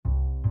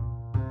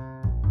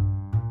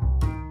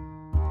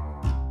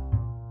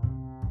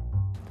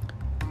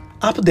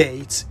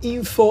Updates,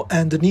 info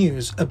and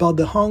news about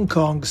the Hong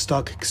Kong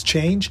Stock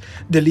Exchange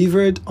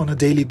delivered on a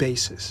daily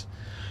basis.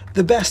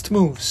 The best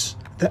moves,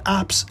 the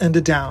ups and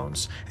the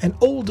downs, and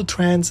all the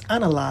trends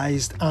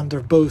analyzed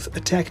under both a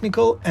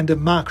technical and a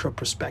macro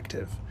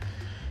perspective.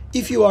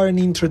 If you are an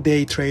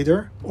intraday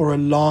trader or a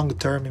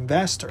long-term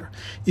investor,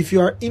 if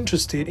you are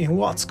interested in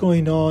what's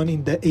going on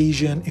in the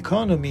Asian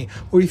economy,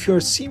 or if you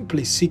are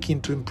simply seeking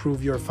to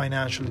improve your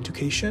financial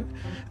education,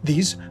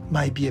 this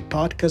might be a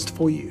podcast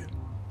for you.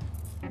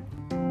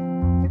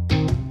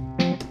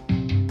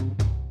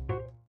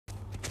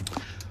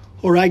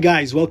 Alright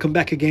guys, welcome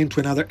back again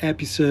to another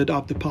episode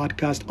of the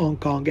podcast Hong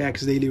Kong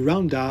X Daily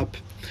Roundup.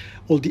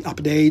 All the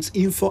updates,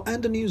 info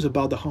and the news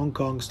about the Hong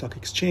Kong Stock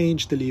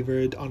Exchange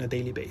delivered on a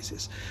daily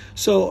basis.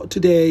 So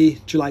today,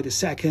 July the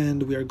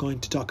 2nd, we are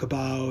going to talk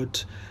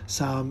about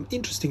some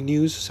interesting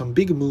news, some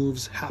big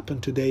moves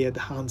happened today at the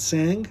Hang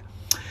Seng.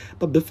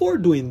 But before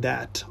doing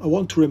that, I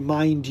want to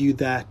remind you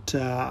that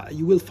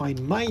you will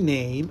find my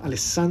name,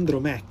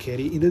 Alessandro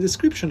Meccheri, in the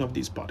description of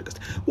this podcast.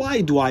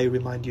 Why do I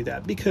remind you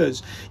that?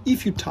 Because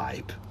if you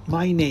type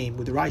my name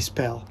with the right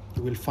spell,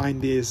 you will find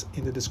this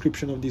in the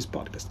description of this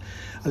podcast.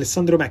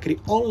 Alessandro Meccheri.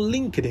 On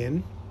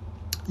LinkedIn,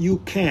 you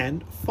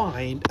can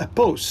find a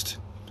post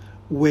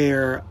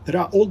where there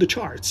are all the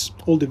charts,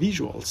 all the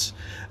visuals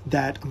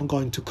that I'm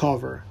going to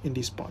cover in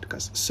this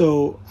podcast.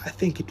 So I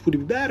think it would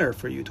be better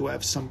for you to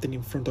have something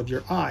in front of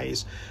your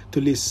eyes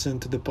to listen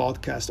to the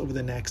podcast over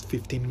the next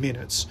 15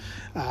 minutes.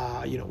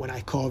 When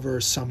I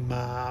cover some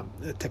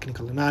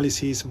technical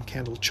analysis, some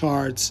candle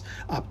charts,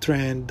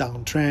 uptrend,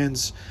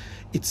 downtrends,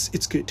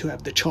 it's good to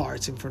have the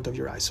charts in front of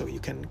your eyes so you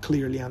can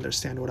clearly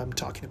understand what I'm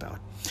talking about.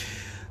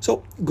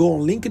 So go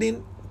on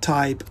LinkedIn,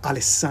 type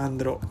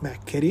Alessandro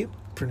Meccheri.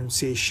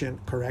 Pronunciation,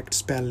 correct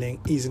spelling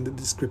is in the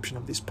description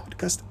of this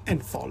podcast,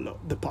 and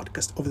follow the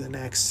podcast over the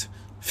next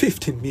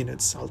 15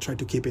 minutes. I'll try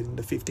to keep it in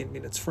the 15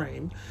 minutes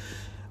frame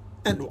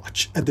and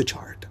watch at the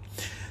chart.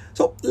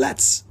 So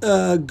let's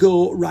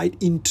go right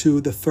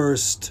into the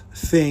first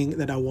thing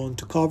that I want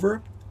to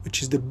cover,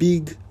 which is the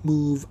big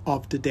move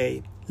of the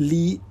day.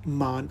 Li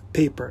Man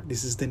Paper.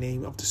 This is the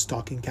name of the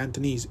stock in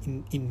Cantonese.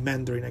 In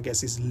Mandarin, I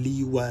guess, is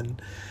Li Wen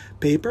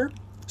Paper.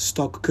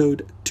 Stock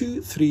code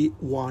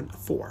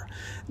 2314.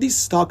 This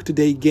stock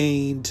today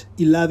gained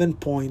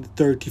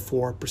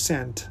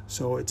 11.34%,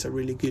 so it's a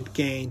really good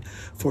gain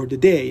for the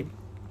day.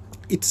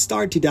 It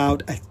started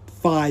out at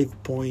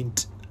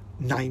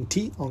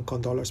 5.90 Hong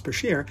Kong dollars per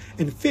share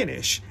and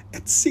finished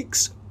at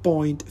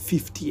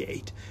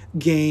 6.58,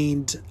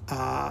 gained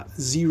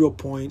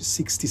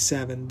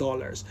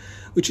 $0.67,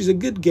 which is a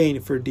good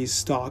gain for this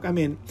stock. I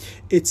mean,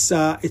 it's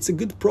a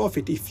good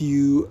profit if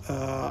you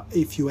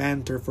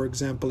enter, for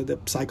example, at the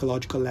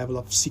psychological level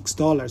of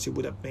 $6, you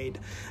would have made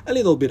a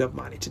little bit of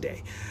money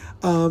today.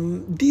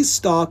 This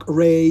stock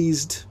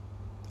raised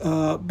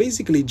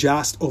basically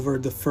just over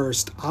the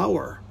first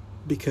hour,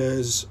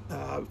 because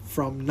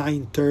from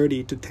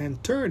 9:30 to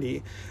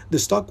 10:30, the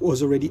stock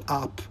was already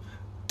up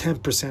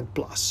 10%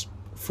 plus,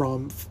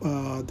 from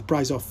the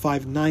price of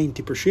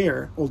 $5.90 per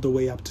share all the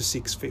way up to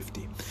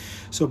 $6.50.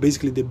 So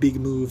basically the big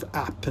move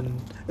happened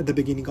at the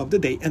beginning of the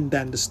day, and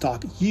then the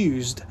stock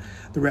used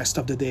the rest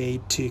of the day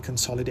to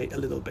consolidate a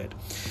little bit.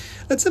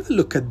 Let's have a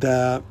look at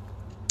the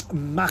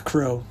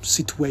macro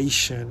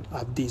situation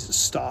of this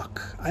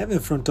stock. I have in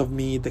front of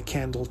me the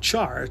candle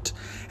chart,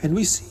 and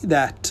we see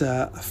that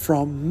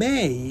from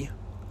May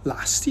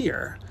last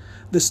year,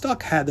 the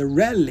stock had a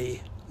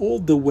rally all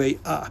the way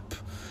up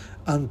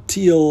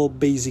until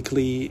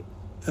basically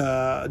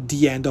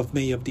the end of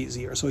May of this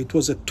year. So it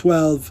was a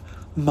 12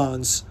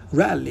 months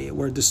rally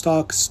where the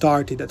stock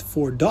started at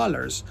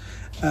 $4.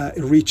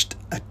 It reached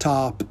a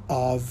top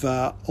of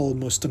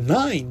almost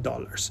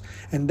 $9,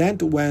 and then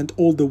went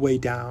all the way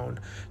down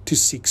to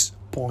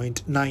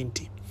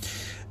 6.90.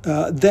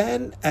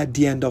 Then at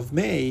the end of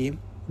May,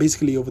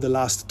 basically over the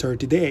last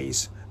 30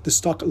 days, the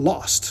stock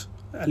lost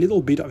a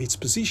little bit of its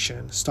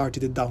position,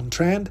 started a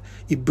downtrend.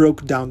 It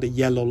broke down the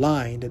yellow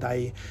line that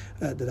I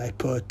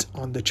put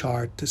on the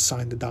chart to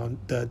sign the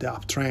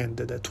uptrend,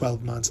 the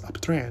 12 months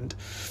uptrend.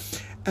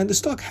 And the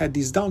stock had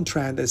this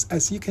downtrend,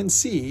 as you can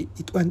see,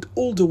 it went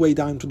all the way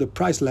down to the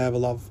price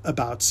level of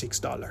about $6,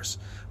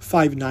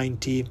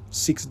 $5.90,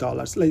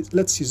 $6.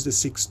 Let's use the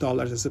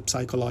 $6 as a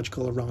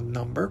psychological round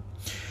number.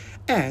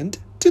 And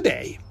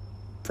today,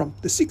 from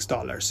the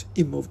 $6,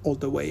 it moved all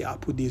the way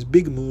up with this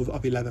big move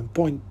of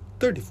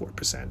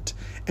 11.34%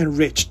 and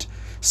reached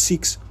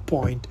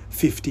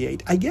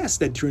 6.58. I guess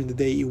that during the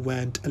day it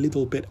went a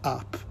little bit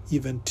up,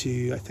 even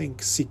to I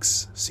think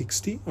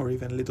 660 or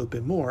even a little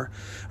bit more,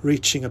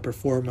 reaching a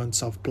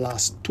performance of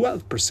plus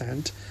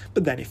 12%,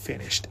 but then it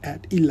finished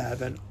at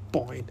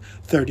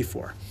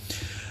 11.34.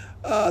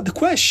 The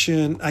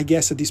question, I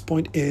guess, at this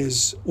point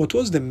is, what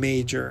was the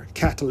major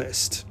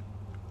catalyst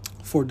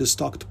for the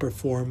stock to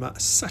perform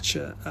such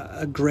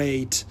a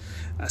great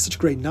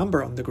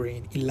number on the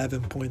green,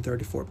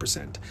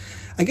 11.34%.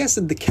 I guess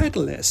that the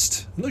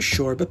catalyst, I'm not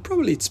sure, but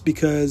probably it's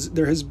because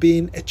there has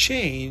been a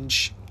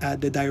change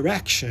at the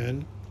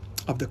direction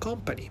of the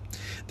company.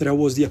 There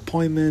was the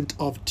appointment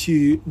of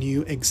 2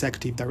 new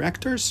executive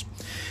directors.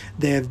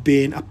 They have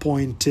been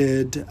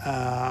appointed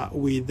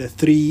with a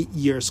 3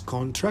 years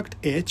contract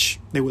each.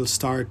 They will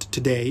start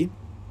today.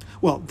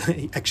 Well,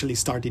 they actually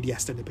started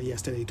yesterday, but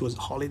yesterday it was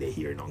a holiday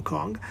here in Hong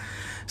Kong.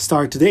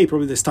 Start today,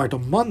 probably they start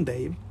on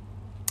Monday,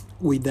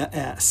 with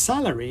a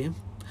salary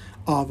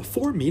of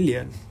 4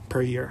 million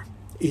per year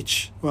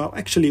each. Well,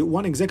 actually,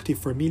 one executive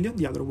for 1 million,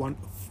 the other one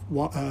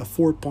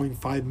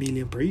 4.5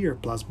 million per year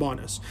plus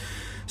bonus.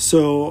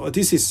 So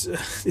this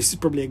is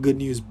probably a good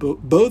news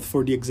both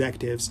for the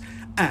executives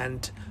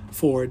and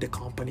for the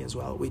company as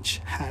well, which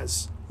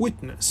has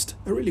witnessed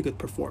a really good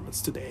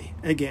performance today.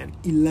 Again,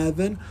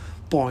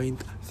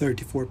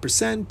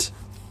 11.34%,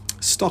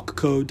 stock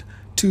code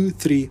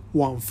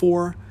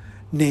 2314,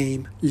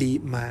 name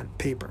Lehman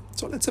Paper.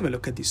 So let's have a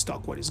look at this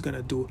stock, what it's going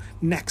to do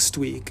next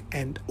week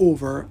and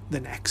over the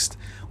next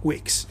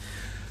weeks.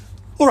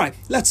 All right,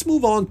 let's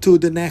move on to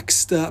the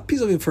next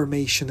piece of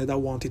information that I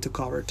wanted to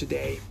cover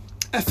today.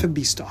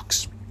 F&B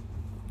stocks.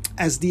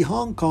 As the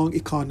Hong Kong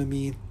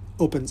economy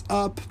opens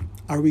up,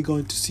 are we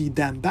going to see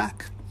them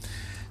back?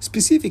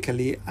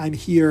 Specifically, I'm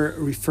here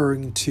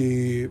referring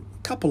to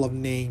a couple of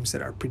names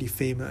that are pretty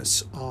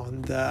famous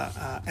on the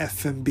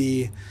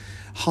F&B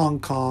Hong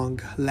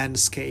Kong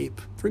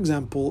landscape. For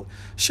example,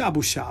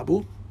 Shabu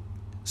Shabu,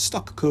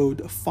 stock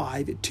code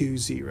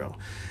 520.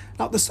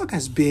 Now, the stock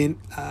has been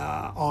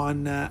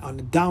on a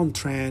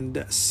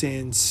downtrend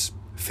since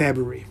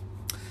February.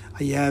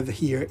 I have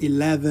here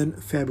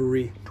 11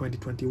 February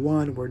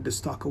 2021, where the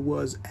stock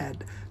was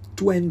at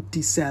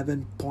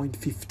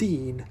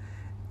 27.15,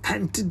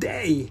 and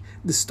today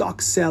the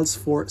stock sells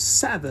for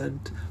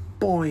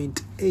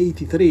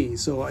 7.83.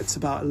 So it's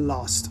about a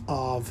loss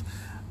of,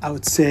 I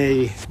would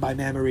say, by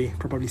memory,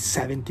 probably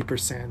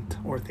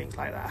 70% or things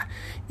like that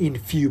in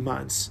few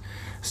months.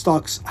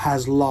 Stocks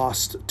has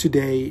lost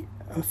today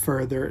a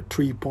further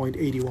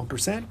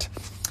 3.81%.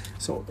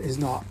 So it's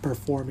not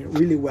performing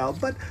really well.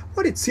 But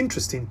what it's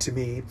interesting to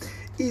me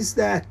is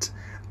that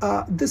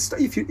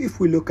if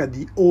we look at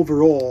the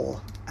overall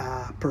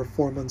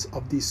performance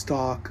of this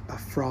stock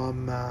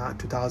from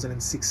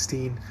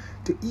 2016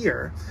 to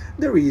here,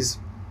 there is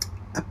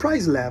a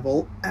price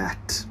level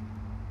at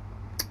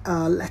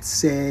let's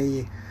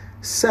say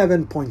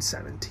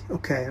 7.70.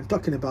 Okay, I'm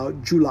talking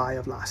about July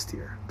of last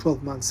year.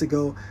 12 months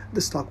ago,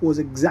 the stock was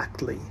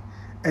exactly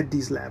at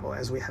this level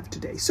as we have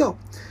today. So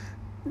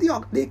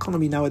the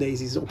economy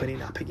nowadays is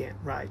opening up again,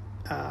 right?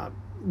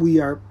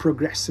 We are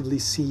progressively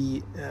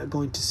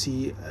going to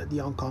see the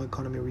Hong Kong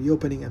economy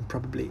reopening, and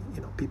probably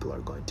people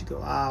are going to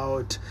go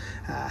out,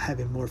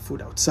 having more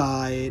food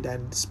outside,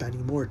 and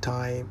spending more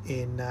time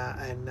in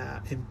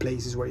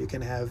places where you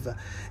can have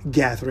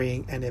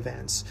gathering and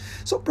events.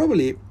 So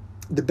probably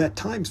the bad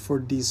times for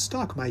this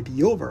stock might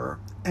be over,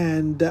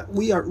 and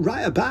we are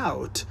right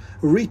about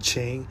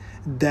reaching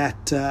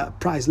that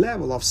price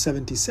level of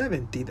 70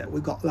 that we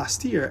got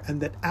last year,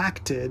 and that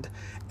acted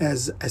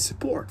as a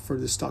support for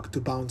the stock to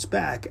bounce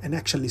back and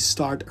actually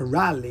start a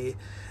rally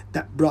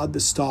that brought the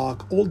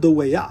stock all the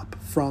way up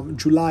from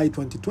July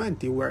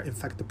 2020, where in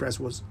fact the price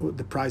was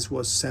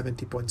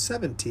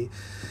 70.70.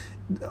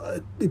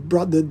 It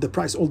brought the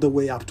price all the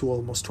way up to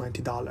almost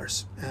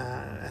 $20,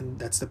 and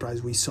that's the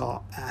price we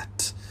saw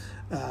at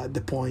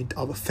the point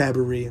of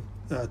February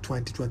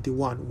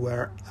 2021,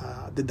 where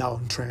the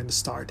downtrend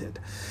started.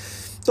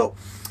 So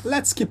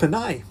let's keep an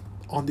eye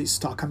on this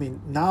stock. I mean,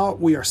 now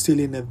we are still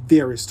in a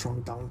very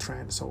strong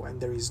downtrend,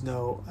 and there is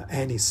no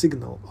any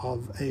signal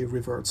of a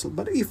reversal.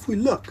 But if we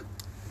look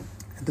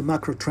at the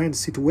macro trend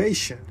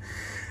situation,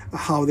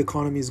 how the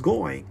economy is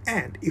going,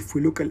 and if we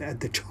look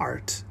at the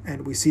chart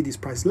and we see this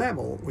price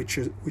level, which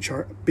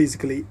are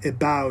basically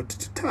about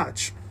to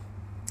touch,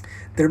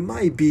 there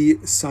might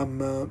be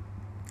some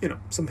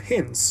some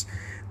hints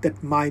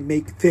that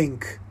might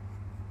think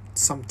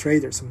some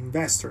traders, some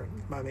investors,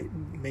 might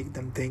make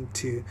them think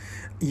to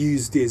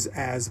use this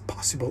as a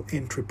possible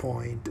entry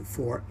point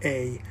for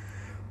a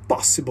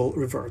possible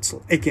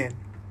reversal. Again,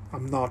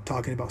 I'm not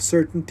talking about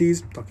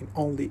certainties, I'm talking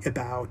only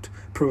about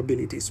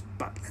probabilities,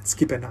 but let's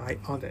keep an eye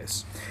on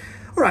this.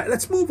 All right,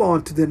 let's move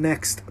on to the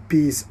next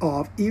piece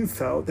of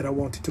info that I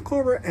wanted to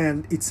cover,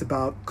 and it's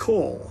about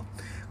coal.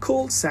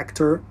 Coal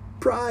sector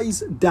price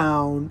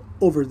down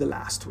over the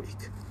last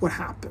week. What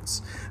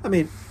happens? I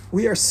mean,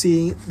 we are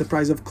seeing the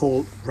price of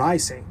coal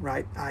rising,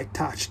 right? I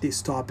touched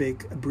this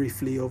topic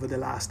briefly over the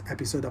last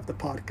episode of the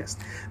podcast.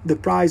 The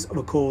price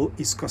of coal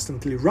is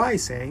constantly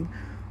rising,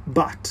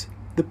 but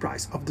the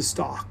price of the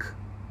stock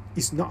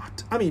is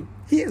not. I mean,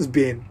 he has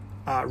been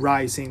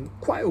rising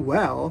quite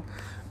well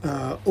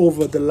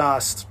over the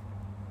last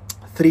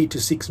 3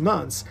 to 6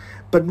 months,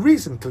 but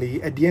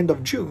recently, at the end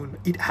of June,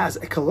 it has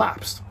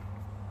collapsed.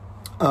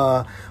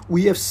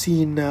 We have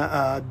seen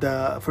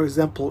for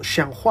example,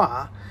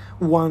 Shanghua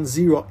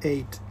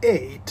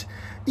 1088.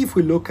 If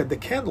we look at the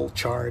candle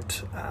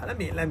chart, let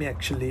me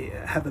actually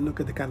have a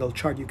look at the candle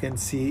chart. You can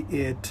see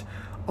it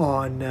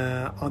on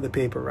the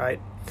paper,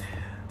 right?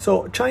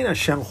 So China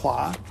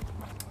Shanghua,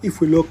 if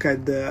we look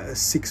at the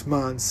 6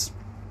 months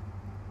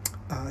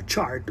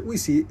chart, we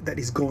see that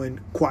it's going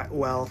quite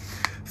well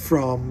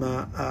from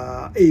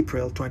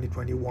April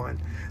 2021.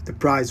 The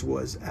price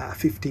was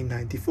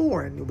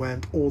 15.94 and it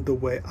went all the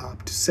way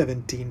up to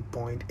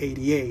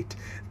 17.88,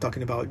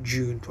 talking about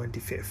June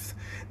 25th.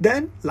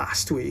 Then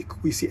last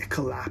week we see a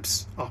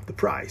collapse of the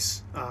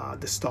price.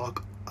 The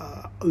stock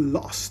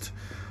lost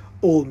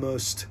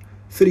almost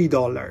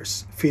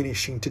 $3,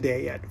 finishing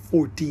today at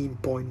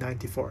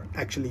 14.94.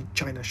 Actually,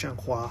 China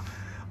Shanghua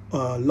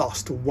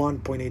lost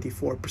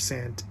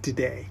 1.84%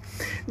 today.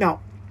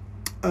 Now,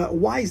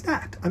 why is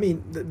that? I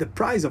mean, the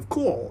price of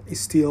coal is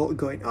still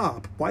going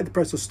up. Why the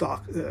price of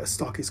stock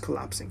is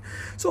collapsing?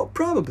 So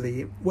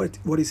probably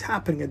what is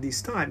happening at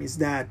this time is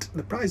that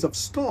the price of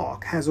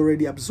stock has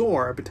already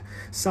absorbed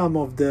some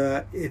of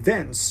the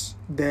events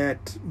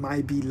that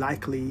might be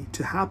likely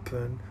to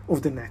happen over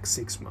the next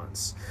 6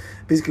 months.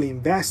 Basically,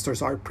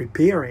 investors are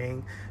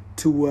preparing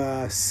to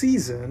a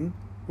season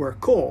where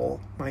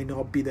coal might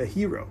not be the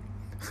hero.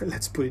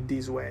 Let's put it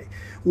this way.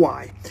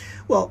 Why?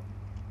 Well,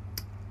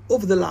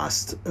 over the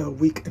last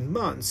week and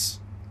months,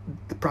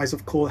 the price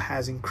of coal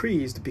has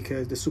increased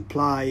because the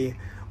supply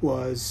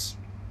was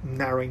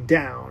narrowing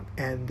down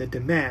and the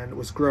demand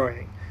was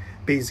growing.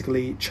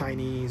 Basically,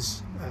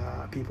 Chinese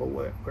people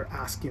were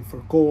asking for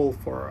coal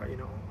for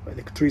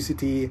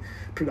electricity,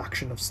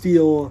 production of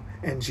steel,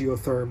 and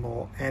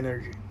geothermal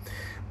energy.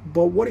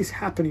 But what is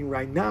happening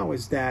right now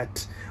is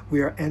that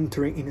we are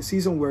entering in a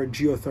season where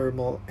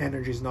geothermal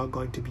energy is not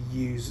going to be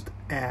used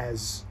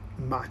as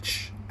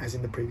much as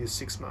in the previous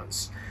 6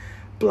 months.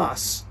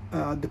 Plus,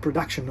 the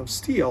production of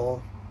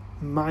steel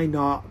might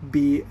not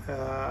be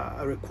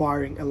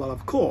requiring a lot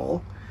of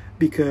coal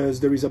because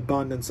there is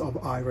abundance of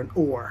iron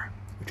ore,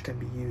 which can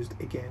be used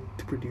again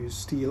to produce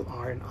steel,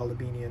 iron,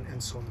 aluminium,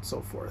 and so on and so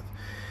forth.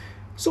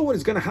 So what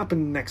is going to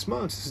happen next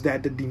month is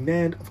that the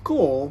demand of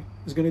coal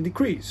is going to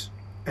decrease.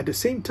 At the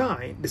same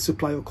time, the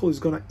supply of coal is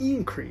going to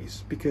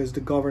increase because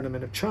the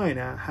government of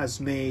China has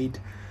made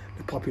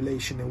the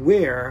population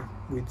aware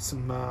with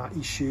some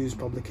issues,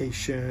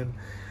 publication,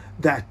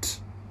 that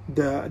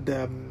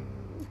the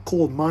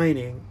coal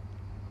mining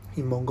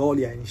in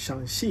Mongolia and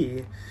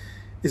Shaanxi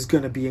is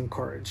going to be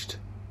encouraged.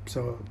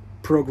 So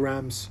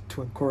programs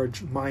to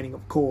encourage mining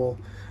of coal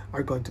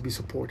are going to be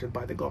supported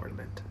by the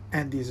government,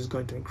 and this is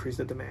going to increase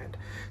the demand.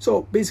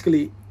 So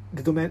basically,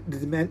 this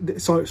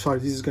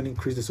is going to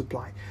increase the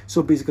supply.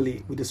 So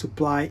basically, with the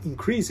supply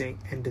increasing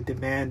and the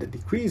demand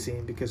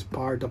decreasing, because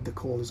part of the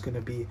coal is going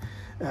to be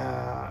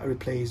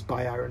replaced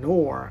by iron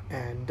ore,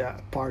 and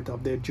part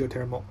of the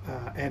geothermal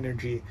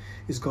energy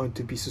is going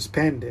to be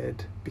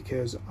suspended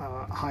because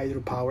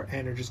hydropower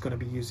energy is going to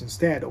be used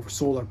instead of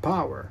solar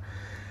power,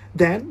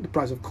 then the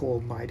price of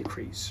coal might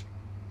decrease.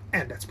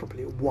 And that's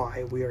probably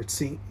why we are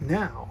seeing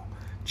now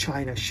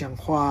China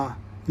Shanghua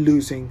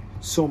losing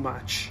so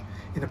much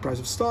in the price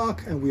of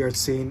stock, and we are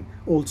seeing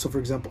also, for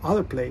example,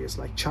 other players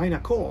like China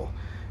Coal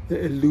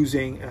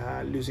losing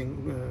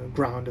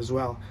ground as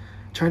well.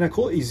 China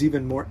Coal is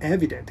even more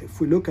evident.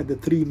 If we look at the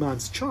 3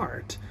 months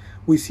chart,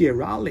 we see a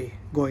rally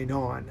going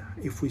on.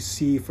 If we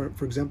see, for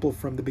example,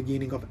 from the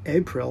beginning of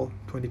April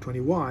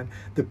 2021,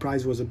 the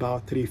price was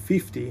about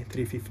 350,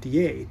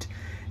 358,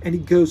 and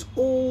it goes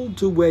all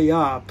the way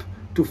up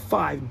to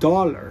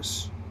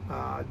 $5.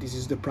 This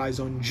is the price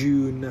on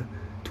June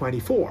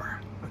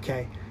 24.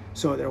 Okay.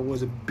 So there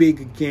was a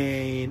big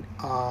gain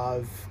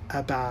of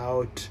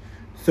about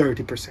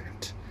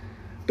 30%.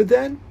 But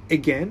then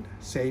again,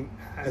 same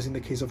as in the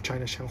case of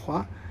China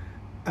Shanghua,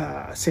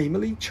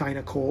 samely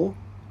China Coal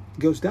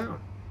goes down.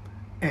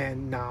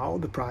 And now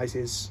the price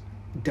is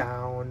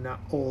down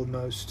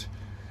almost,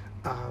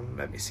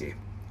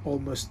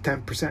 almost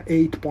 10%,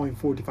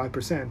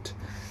 8.45%.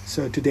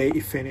 So today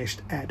it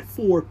finished at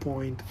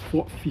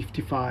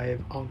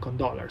 4.55 Hong Kong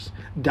dollars,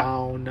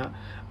 down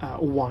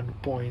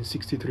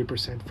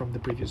 1.63% from the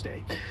previous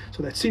day.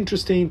 So that's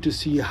interesting to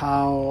see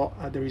how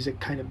there is a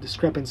kind of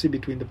discrepancy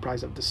between the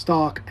price of the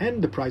stock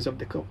and the price of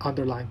the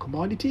underlying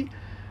commodity,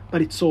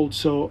 but it's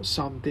also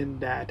something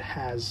that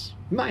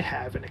might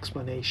have an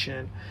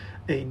explanation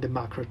in the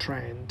macro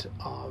trend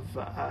of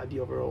the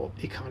overall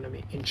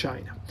economy in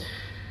China.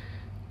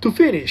 To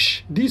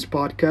finish this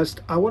podcast,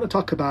 I want to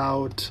talk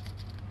about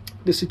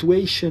the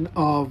situation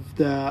of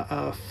the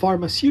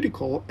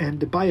pharmaceutical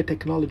and the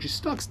biotechnology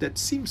stocks that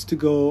seems to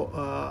go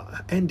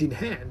hand in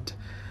hand.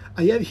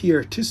 I have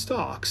here two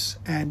stocks,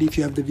 and if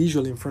you have the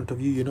visual in front of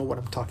you, you know what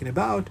I'm talking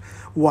about.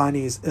 One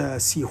is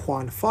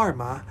Sihuan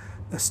Pharma,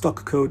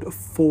 stock code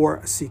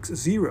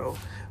 460,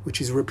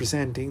 which is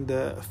representing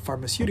the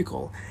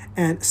pharmaceutical,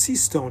 and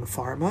Seastone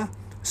Pharma,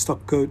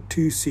 stock code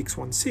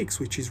 2616,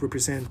 which is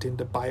representing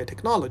the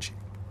biotechnology.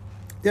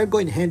 They're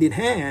going hand in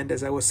hand,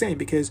 as I was saying,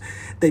 because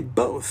they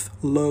both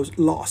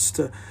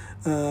lost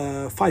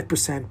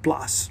 5%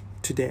 plus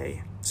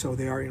today. So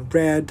they are in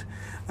red.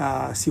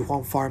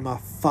 Sihuan Pharma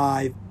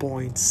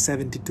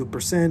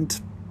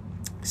 5.72%,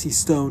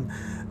 Seastone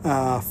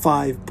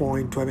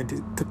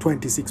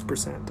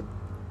 5.26%.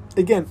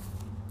 Again,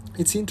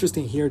 it's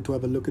interesting here to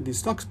have a look at these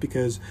stocks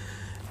because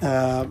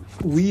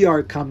we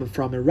are coming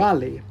from a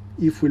rally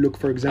if we look,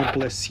 for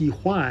example, at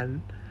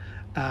Sihuan,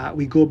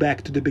 we go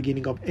back to the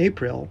beginning of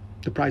April,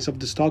 the price of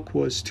the stock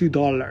was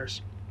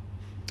 $2.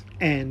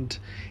 And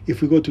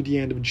if we go to the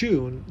end of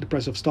June, the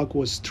price of stock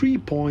was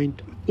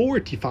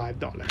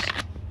 $3.45.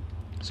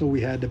 So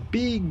we had a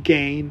big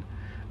gain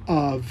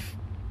of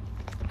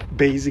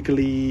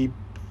basically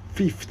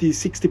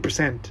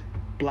 50-60%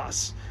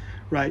 plus,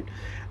 right?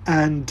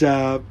 And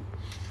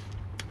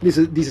this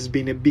has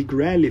been a big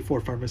rally for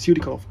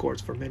pharmaceutical, of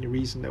course, for many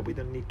reasons that we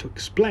don't need to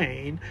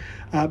explain.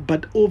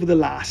 But over the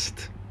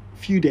last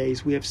few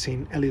days, we have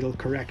seen a little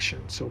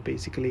correction. So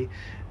basically,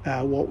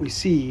 what we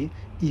see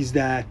is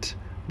that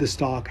the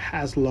stock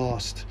has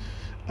lost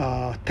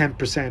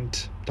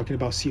 10%, talking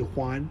about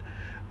Sihuan,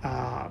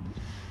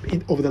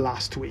 over the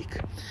last week.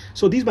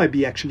 So this might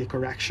be actually a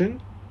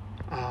correction.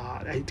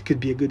 It could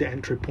be a good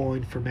entry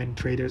point for many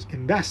traders,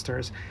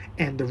 investors,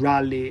 and the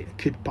rally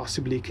could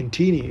possibly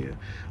continue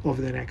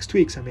over the next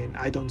weeks. I mean,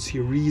 I don't see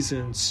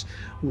reasons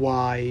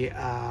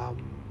why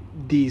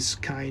this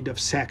kind of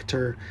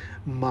sector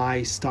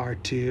might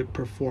start to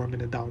perform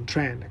in a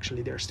downtrend.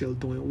 Actually, they're still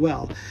doing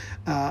well.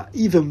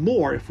 Even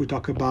more if we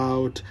talk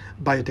about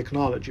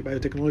biotechnology.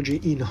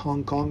 Biotechnology in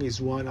Hong Kong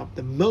is one of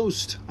the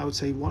most, I would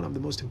say, one of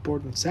the most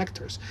important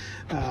sectors.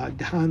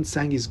 The Hang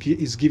Seng is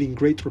giving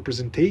great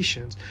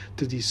representations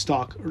to this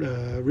stock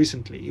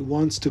recently. It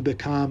wants to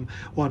become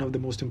one of the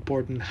most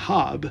important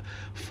hub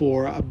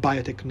for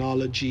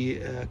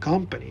biotechnology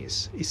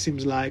companies. It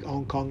seems like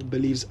Hong Kong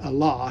believes a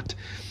lot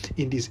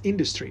in this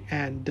industry,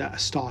 and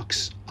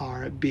stocks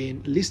are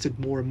being listed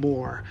more and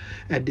more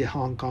at the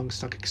Hong Kong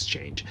Stock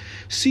Exchange.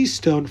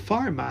 Seastone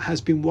Pharma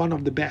has been one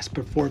of the best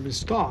performing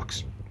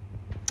stocks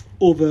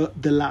over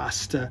the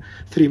last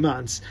 3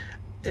 months.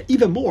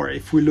 Even more,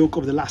 if we look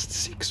over the last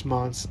 6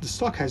 months, the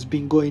stock has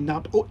been going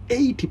up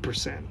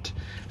 80%,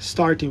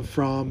 starting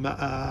from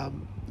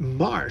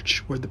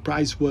March, where the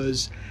price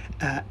was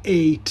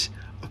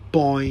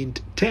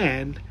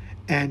 8.10,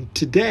 and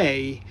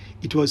today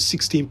it was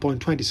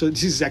 16.20. So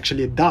this is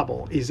actually a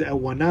double, is a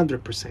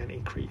 100%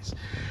 increase.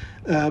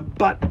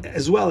 But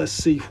as well as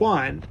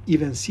Sihuan,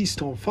 even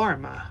Seastone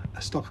Pharma,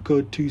 stock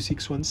code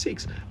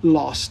 2616,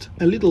 lost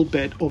a little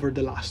bit over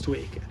the last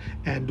week.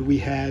 And we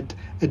had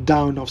a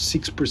down of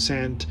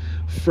 6%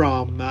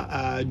 from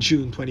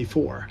June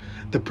 24.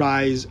 The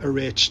price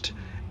reached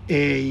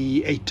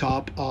a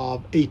top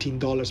of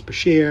 $18 per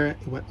share.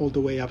 It went all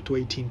the way up to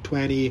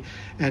 $18.20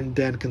 and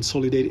then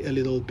consolidated a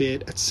little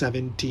bit at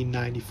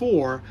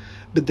 $17.94.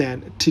 But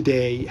then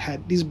today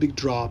had this big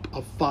drop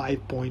of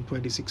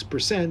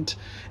 5.26%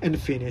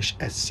 and finished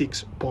at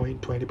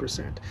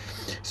 6.20%.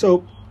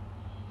 So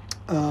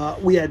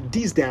we had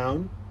this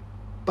down,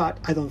 but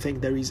I don't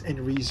think there is any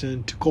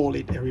reason to call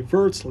it a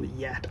reversal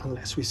yet,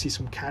 unless we see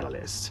some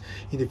catalysts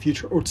in the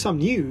future or some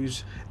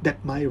news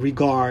that might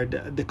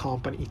regard the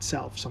company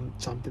itself,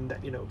 something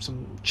that,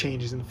 some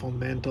changes in the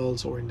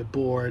fundamentals or in the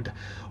board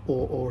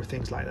or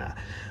things like that.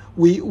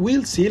 We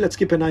will see. Let's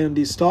keep an eye on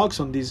these stocks,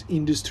 on these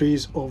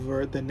industries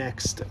over the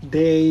next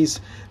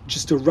days.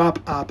 Just to wrap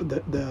up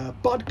the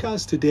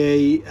podcast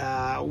today,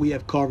 we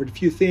have covered a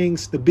few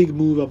things. The big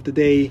move of the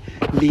day,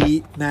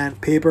 Li-Man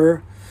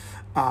Paper.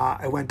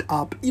 It went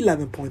up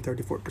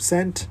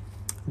 11.34%.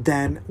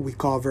 Then we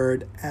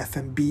covered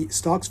F&B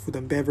stocks, food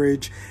and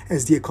beverage.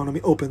 As the economy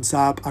opens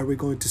up, are we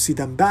going to see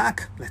them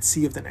back? Let's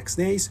see over the next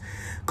days.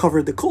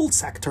 Covered the coal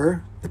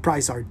sector. The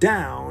prices are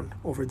down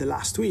over the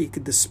last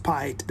week,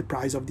 despite the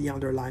price of the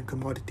underlying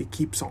commodity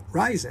keeps on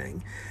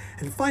rising.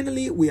 And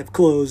finally, we have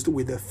closed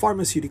with the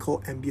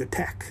pharmaceutical and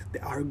biotech. They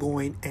are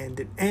going end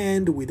in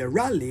end with a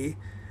rally,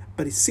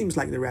 but it seems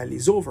like the rally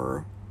is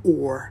over.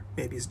 Or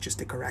maybe it's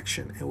just a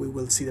correction and we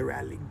will see the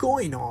rally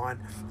going on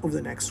over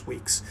the next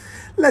weeks.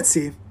 Let's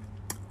see.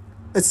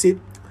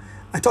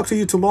 I talk to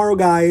you tomorrow,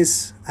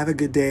 guys. Have a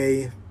good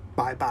day.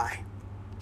 Bye-bye.